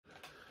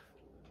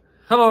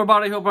Hello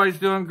everybody, hope everybody's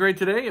doing great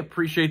today.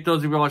 Appreciate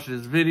those of you watching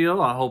this video.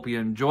 I hope you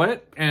enjoy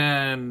it.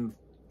 And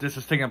this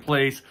is taking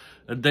place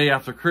a day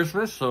after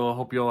Christmas, so I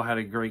hope you all had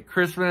a great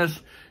Christmas.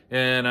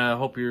 And I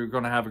hope you're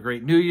going to have a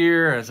great New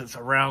Year as it's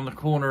around the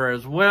corner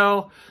as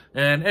well.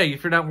 And hey,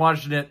 if you're not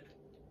watching it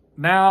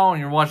now and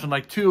you're watching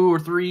like 2 or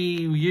 3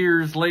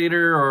 years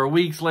later or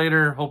weeks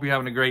later, hope you're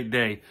having a great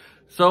day.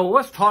 So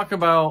let's talk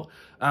about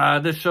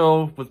this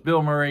show with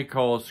Bill Murray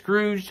called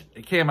Scrooged.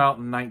 It came out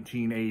in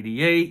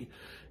 1988.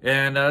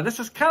 And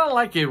this is kind of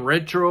like a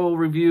retro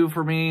review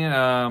for me.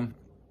 I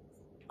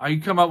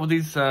come up with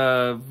these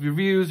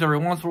reviews every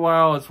once in a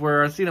while. It's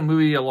where I seen a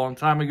movie a long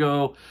time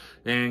ago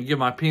and give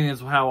my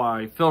opinions of how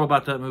I felt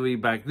about that movie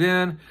back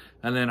then.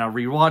 And then I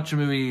rewatch a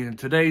movie in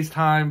today's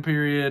time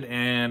period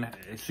and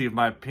see if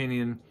my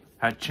opinion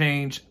had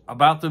changed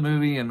about the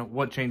movie and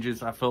what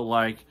changes I felt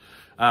like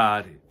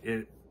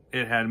it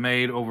had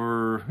made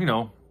over,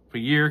 a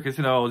year. Because,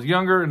 I was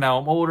younger and now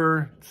I'm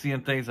older,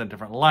 seeing things in a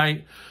different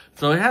light.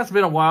 So it has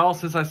been a while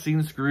since I've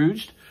seen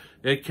Scrooged.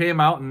 It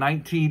came out in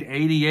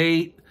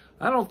 1988.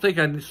 I don't think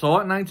I saw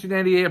it in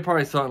 1988. I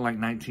probably saw it in like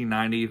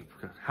 1990.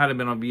 Had it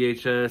been on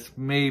VHS,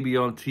 maybe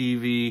on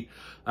TV.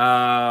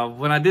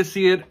 When I did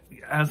see it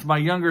as my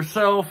younger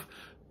self,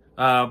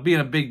 being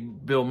a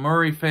big Bill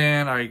Murray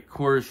fan, I of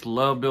course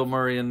love Bill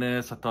Murray in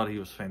this. I thought he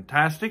was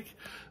fantastic.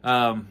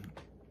 And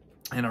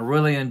I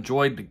really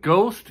enjoyed the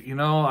Ghost.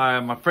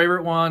 My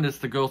favorite one is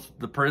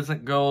the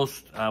present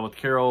Ghost with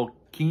Carol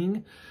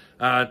King.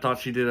 I thought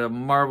she did a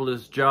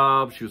marvelous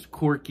job. She was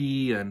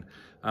quirky and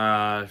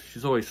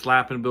she's always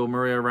slapping Bill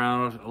Murray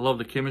around. I love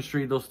the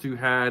chemistry those two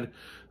had.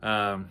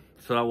 So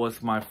that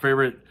was my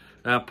favorite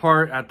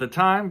part at the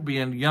time,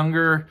 being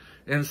younger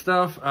and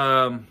stuff.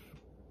 But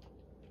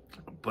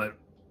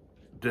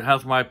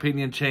has my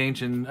opinion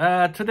changed in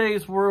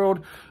today's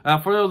world?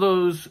 For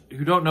those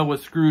who don't know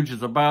what Scrooge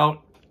is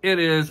about, it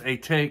is a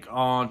take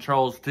on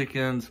Charles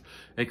Dickens'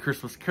 A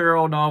Christmas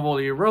Carol novel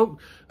that he wrote.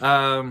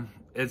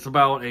 It's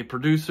about a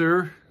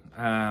producer,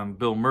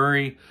 Bill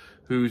Murray,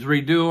 who's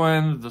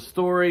redoing the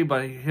story,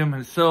 but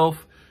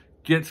himself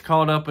gets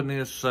caught up in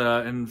this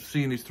and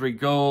seeing these three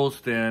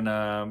ghosts. And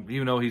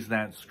even though he's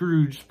not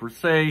Scrooge per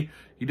se,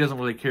 he doesn't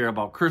really care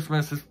about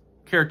Christmas. His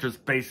character's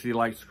basically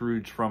like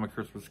Scrooge from A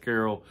Christmas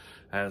Carol,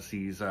 as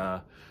he's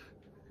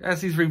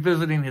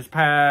revisiting his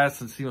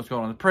past and seeing what's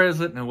going on in the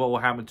present and what will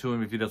happen to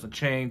him if he doesn't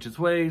change his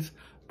ways,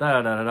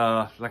 that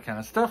kind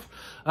of stuff.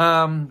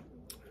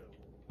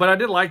 But I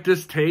did like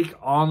this take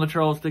on the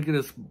Charles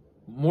Dickens. It's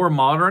more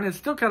modern. It's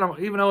still kind of,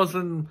 even though it's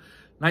in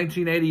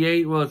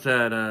 1988, what's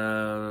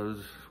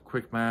that,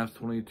 quick math,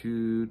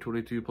 22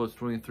 plus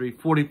 23,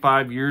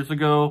 45 years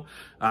ago.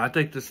 I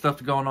think the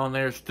stuff going on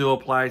there still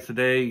applies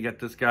today. You got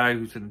this guy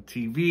who's in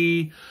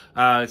TV.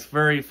 It's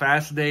very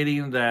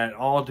fascinating that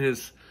all of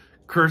his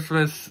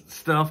Christmas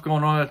stuff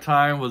going on at the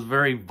time was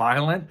very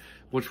violent,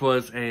 which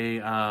was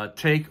a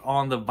take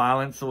on the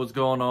violence that was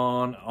going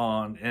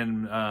on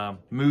in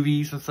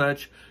movies and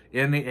such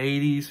in the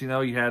 80s.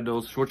 You had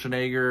those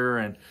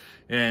Schwarzenegger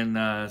and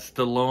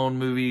Stallone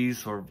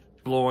movies or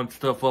blowing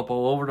stuff up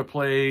all over the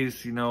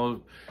place.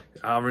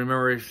 I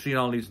remember seeing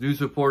all these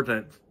news reports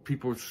that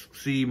people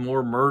see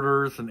more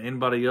murders than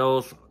anybody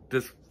else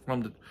just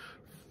from the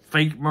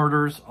fake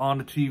murders on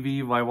the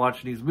TV by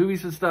watching these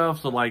movies and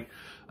stuff. So it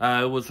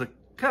was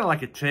kind of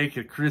like a take,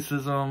 a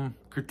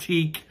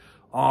critique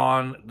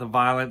on the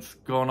violence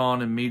going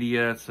on in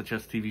media, such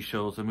as TV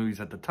shows and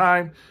movies at the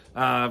time.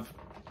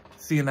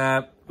 Seeing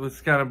that was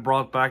kind of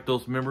brought back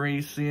those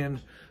memories, seeing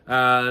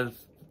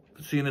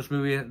this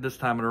movie this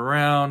time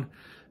around.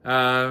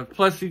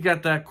 Plus, you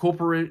got that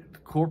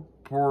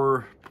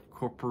corporism,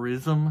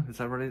 is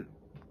that right?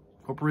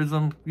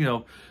 Corporism,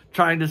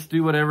 trying to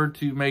do whatever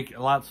to make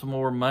lots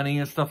more money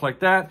and stuff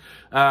like that.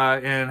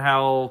 And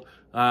how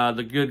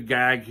the good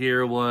gag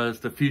here was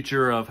the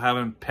future of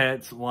having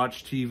pets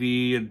watch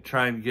TV and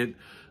trying to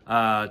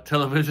get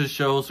television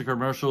shows and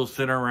commercials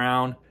centered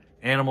around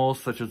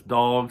animals such as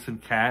dogs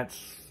and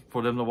cats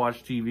for them to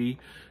watch TV.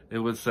 It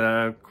was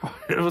kind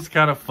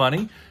of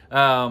funny.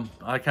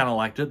 I kind of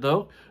liked it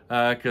though,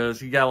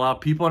 because you got a lot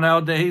of people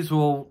nowadays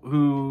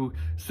who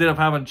instead of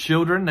having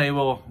children, they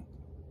will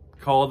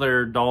call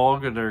their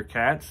dog or their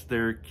cats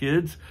their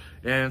kids,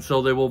 and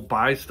so they will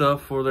buy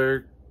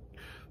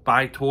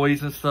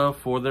toys and stuff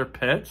for their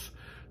pets.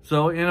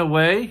 So in a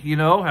way,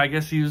 I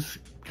guess he was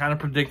kind of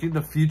predicting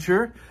the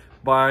future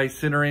by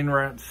centering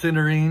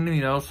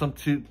some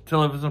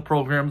television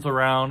programs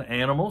around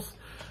animals.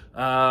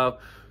 But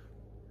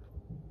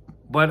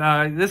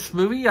this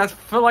movie, I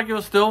feel like it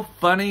was still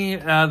funny.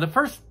 The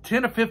first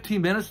 10 to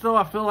 15 minutes, though,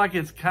 I feel like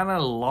it's kind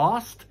of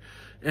lost.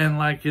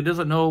 And, it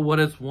doesn't know what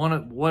it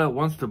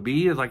wants to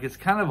be. It's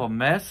kind of a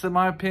mess, in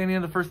my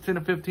opinion, the first 10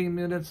 to 15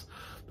 minutes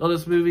of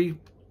this movie.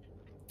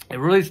 It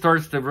really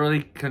starts to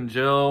really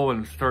congeal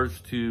and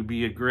starts to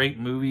be a great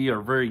movie or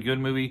a very good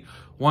movie.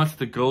 Once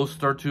the ghosts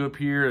start to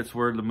appear, it's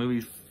where the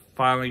movie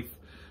finally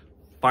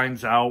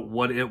finds out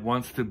what it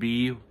wants to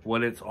be,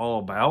 what it's all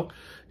about.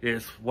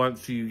 Is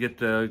once you get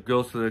the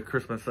ghost of the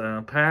Christmas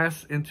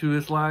past into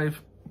his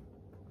life,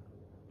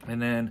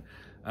 And then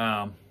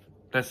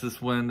that's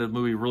just when the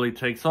movie really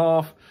takes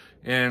off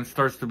and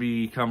starts to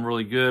become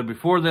really good.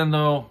 Before then,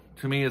 though,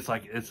 to me, it's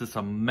like it's just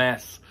a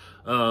mess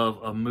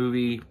of a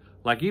movie.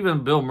 Like,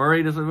 even Bill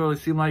Murray doesn't really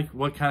seem like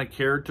what kind of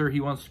character he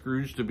wants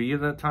Scrooge to be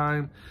at that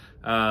time.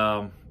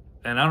 And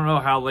I don't know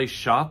how they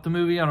shot the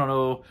movie. I don't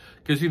know,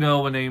 because, you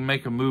know, when they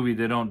make a movie,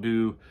 they don't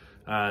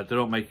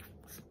make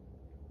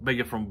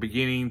it from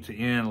beginning to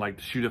end, like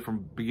to shoot it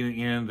from beginning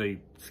to end. They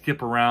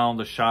skip around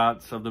the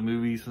shots of the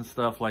movies and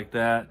stuff like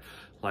that.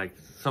 Like,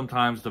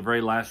 sometimes the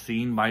very last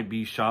scene might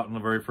be shot on the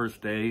very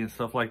first day and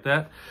stuff like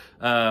that.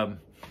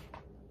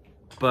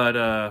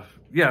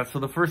 Yeah, so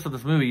the first of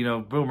this movie, you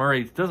know, Bill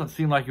Murray doesn't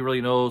seem like he really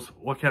knows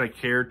what kind of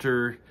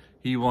character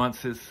he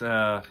wants his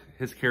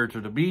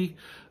character to be.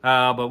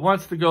 But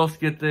once the ghosts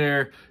get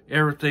there,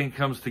 everything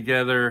comes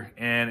together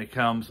and it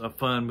becomes a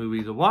fun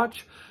movie to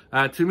watch.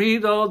 To me,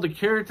 though,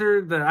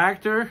 the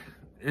actor,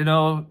 you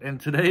know, in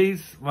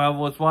today's, I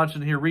was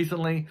watching here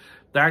recently,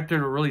 the actor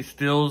that really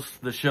steals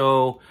the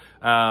show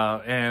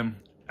and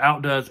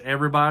outdoes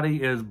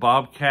everybody is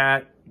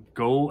Bobcat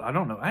Gold. I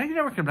don't know. I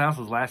never can pronounce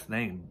his last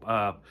name.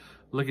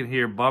 Looking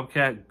here,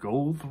 Bobcat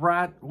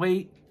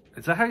Goldthwait.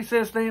 Is that how you say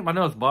his name? I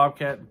know it's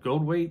Bobcat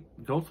Goldthwait.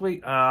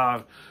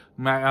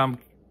 I'm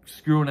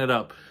screwing it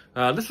up.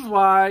 This is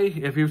why,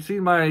 if you've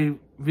seen my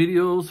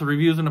videos or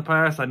reviews in the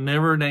past, I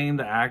never name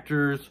the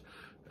actors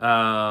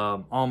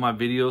on my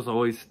videos. I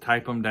always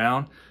type them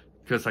down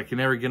because I can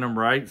never get them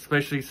right,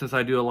 especially since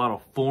I do a lot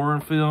of foreign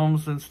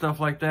films and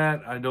stuff like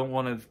that. I don't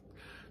want to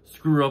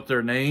screw up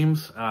their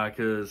names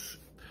because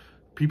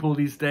people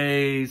these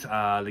days,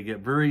 they get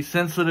very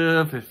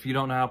sensitive if you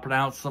don't know how to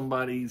pronounce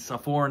somebody's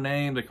foreign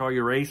name. They call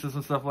you racist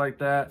and stuff like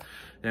that.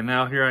 And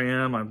now here I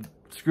am, I'm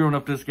screwing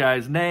up this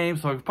guy's name.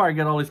 So I could probably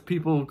get all these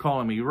people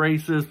calling me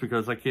racist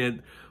because I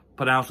can't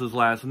pronounce his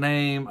last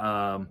name.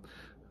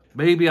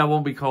 Maybe I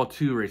won't be called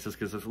too racist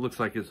because it looks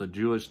like it's a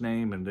Jewish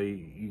name and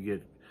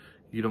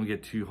you don't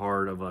get too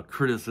hard of a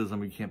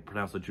criticism. You can't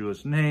pronounce a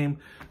Jewish name.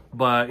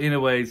 But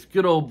anyways,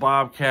 good old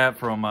Bobcat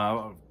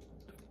from...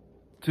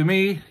 to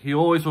me, he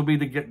always will be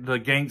the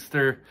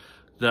gangster,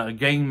 the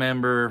gang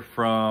member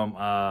from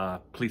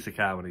Police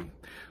Academy.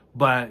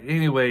 But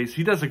anyways,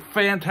 he does a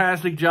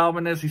fantastic job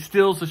in this. He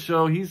steals the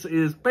show. He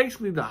is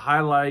basically the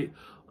highlight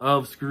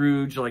of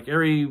Scrooge. Like,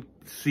 every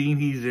scene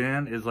he's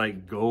in is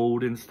like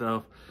gold and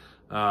stuff.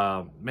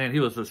 Man,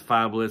 he was just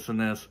fabulous in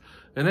this.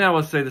 And then I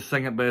would say the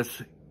second best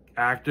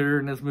actor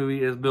in this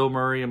movie is Bill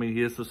Murray. I mean,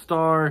 he is the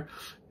star.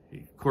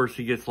 Of course,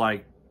 he gets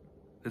like,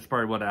 it's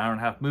probably what, an hour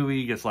and a half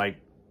movie. He gets like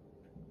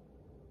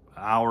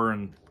hour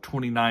and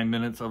 29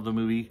 minutes of the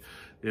movie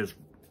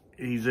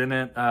he's in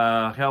it.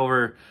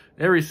 However,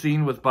 every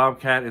scene with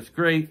Bobcat is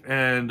great,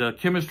 and the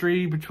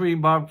chemistry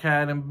between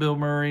Bobcat and Bill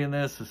Murray in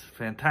this is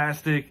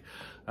fantastic.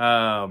 So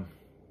I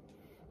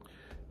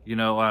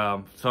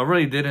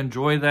really did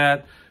enjoy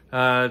that.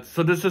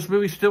 So does this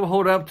movie still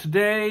hold up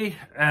today?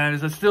 And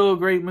is it still a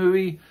great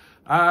movie?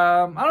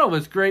 I don't know if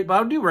it's great,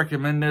 but I do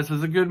recommend this.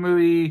 It's a good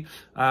movie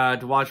to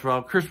watch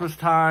around Christmas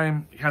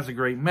time. It has a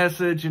great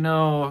message,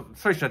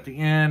 especially at the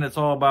end. It's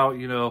all about,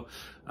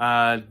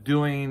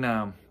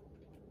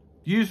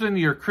 using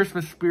your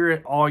Christmas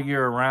spirit all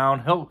year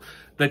around.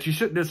 That you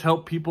shouldn't just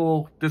help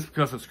people just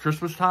because it's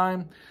Christmas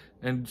time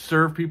and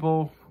serve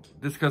people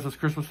just because it's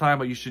Christmas time,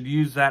 but you should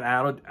use that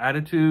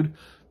attitude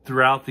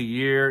throughout the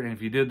year. And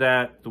if you did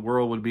that, the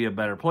world would be a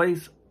better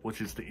place,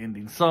 which is the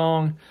ending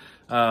song.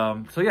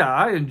 So yeah,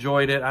 I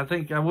enjoyed it. I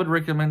think I would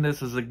recommend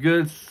this as a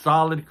good,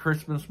 solid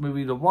Christmas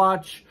movie to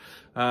watch.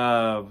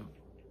 I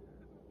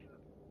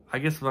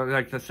guess,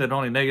 like I said, the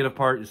only negative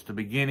part is the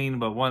beginning,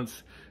 but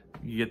once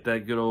you get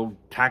that good old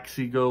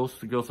taxi ghost,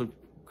 the Ghost of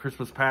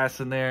Christmas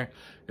Past in there,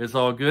 it's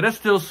all good. There's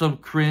still some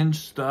cringe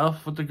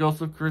stuff with the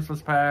Ghost of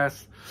Christmas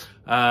Past,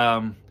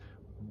 but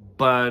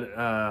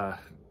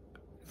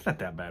it's not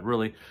that bad,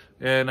 really.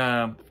 And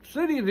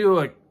so you do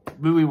a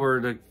movie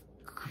where the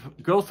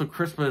Ghost of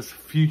Christmas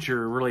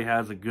Future really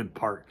has a good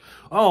part.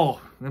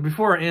 Oh, and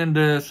before I end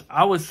this,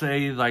 I would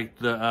say like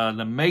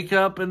the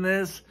makeup in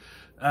this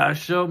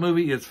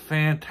movie is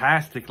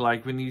fantastic.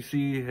 Like when you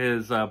see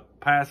his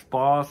past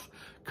boss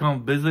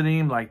come visit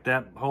him, like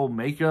that whole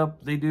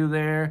makeup they do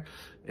there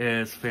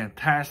is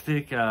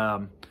fantastic,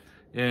 and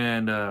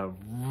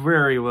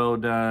very well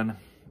done.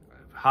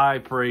 High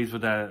praise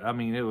with that. I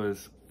mean, it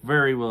was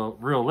very well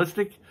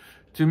realistic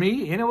to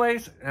me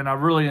anyways, and I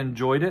really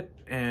enjoyed it.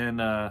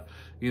 And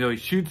he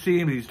shoots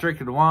him, he's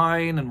drinking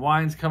wine, and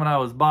wine's coming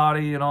out of his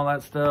body and all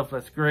that stuff.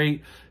 That's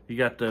great. You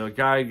got the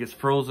guy who gets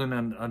frozen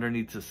and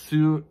underneath the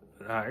sewer.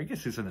 I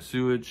guess he's in a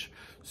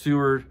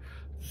sewer.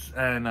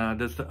 And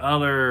there's the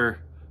other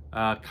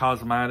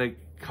cosmetic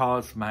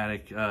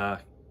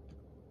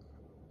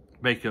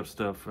makeup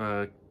stuff.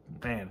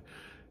 Man,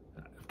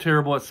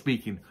 terrible at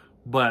speaking.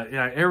 But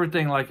yeah,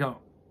 everything like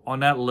on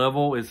that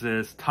level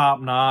is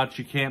top notch.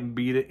 You can't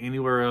beat it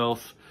anywhere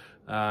else.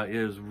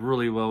 Is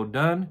really well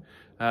done.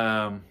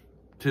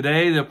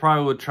 Today they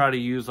probably would try to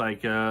use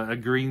like a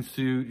green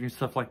suit and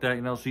stuff like that,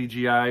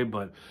 CGI,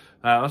 but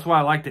That's why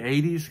I like the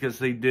 80s, because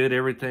they did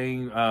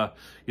everything,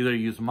 either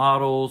use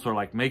models or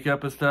like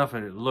makeup and stuff,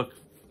 and it looked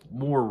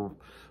more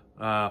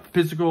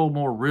physical,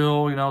 more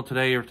real. You know,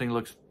 today everything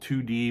looks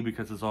 2D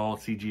because it's all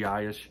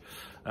CGI-ish.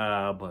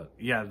 But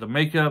yeah, the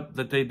makeup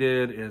that they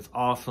did is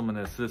awesome, and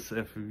it's just,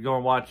 if you're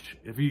going to watch,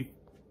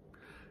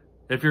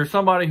 if you're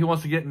somebody who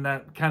wants to get in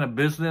that kind of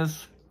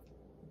business,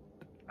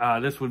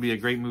 this would be a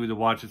great movie to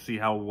watch and see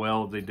how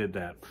well they did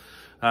that.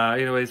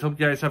 Anyways, hope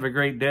you guys have a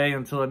great day.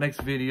 Until the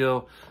next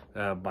video,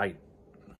 bye.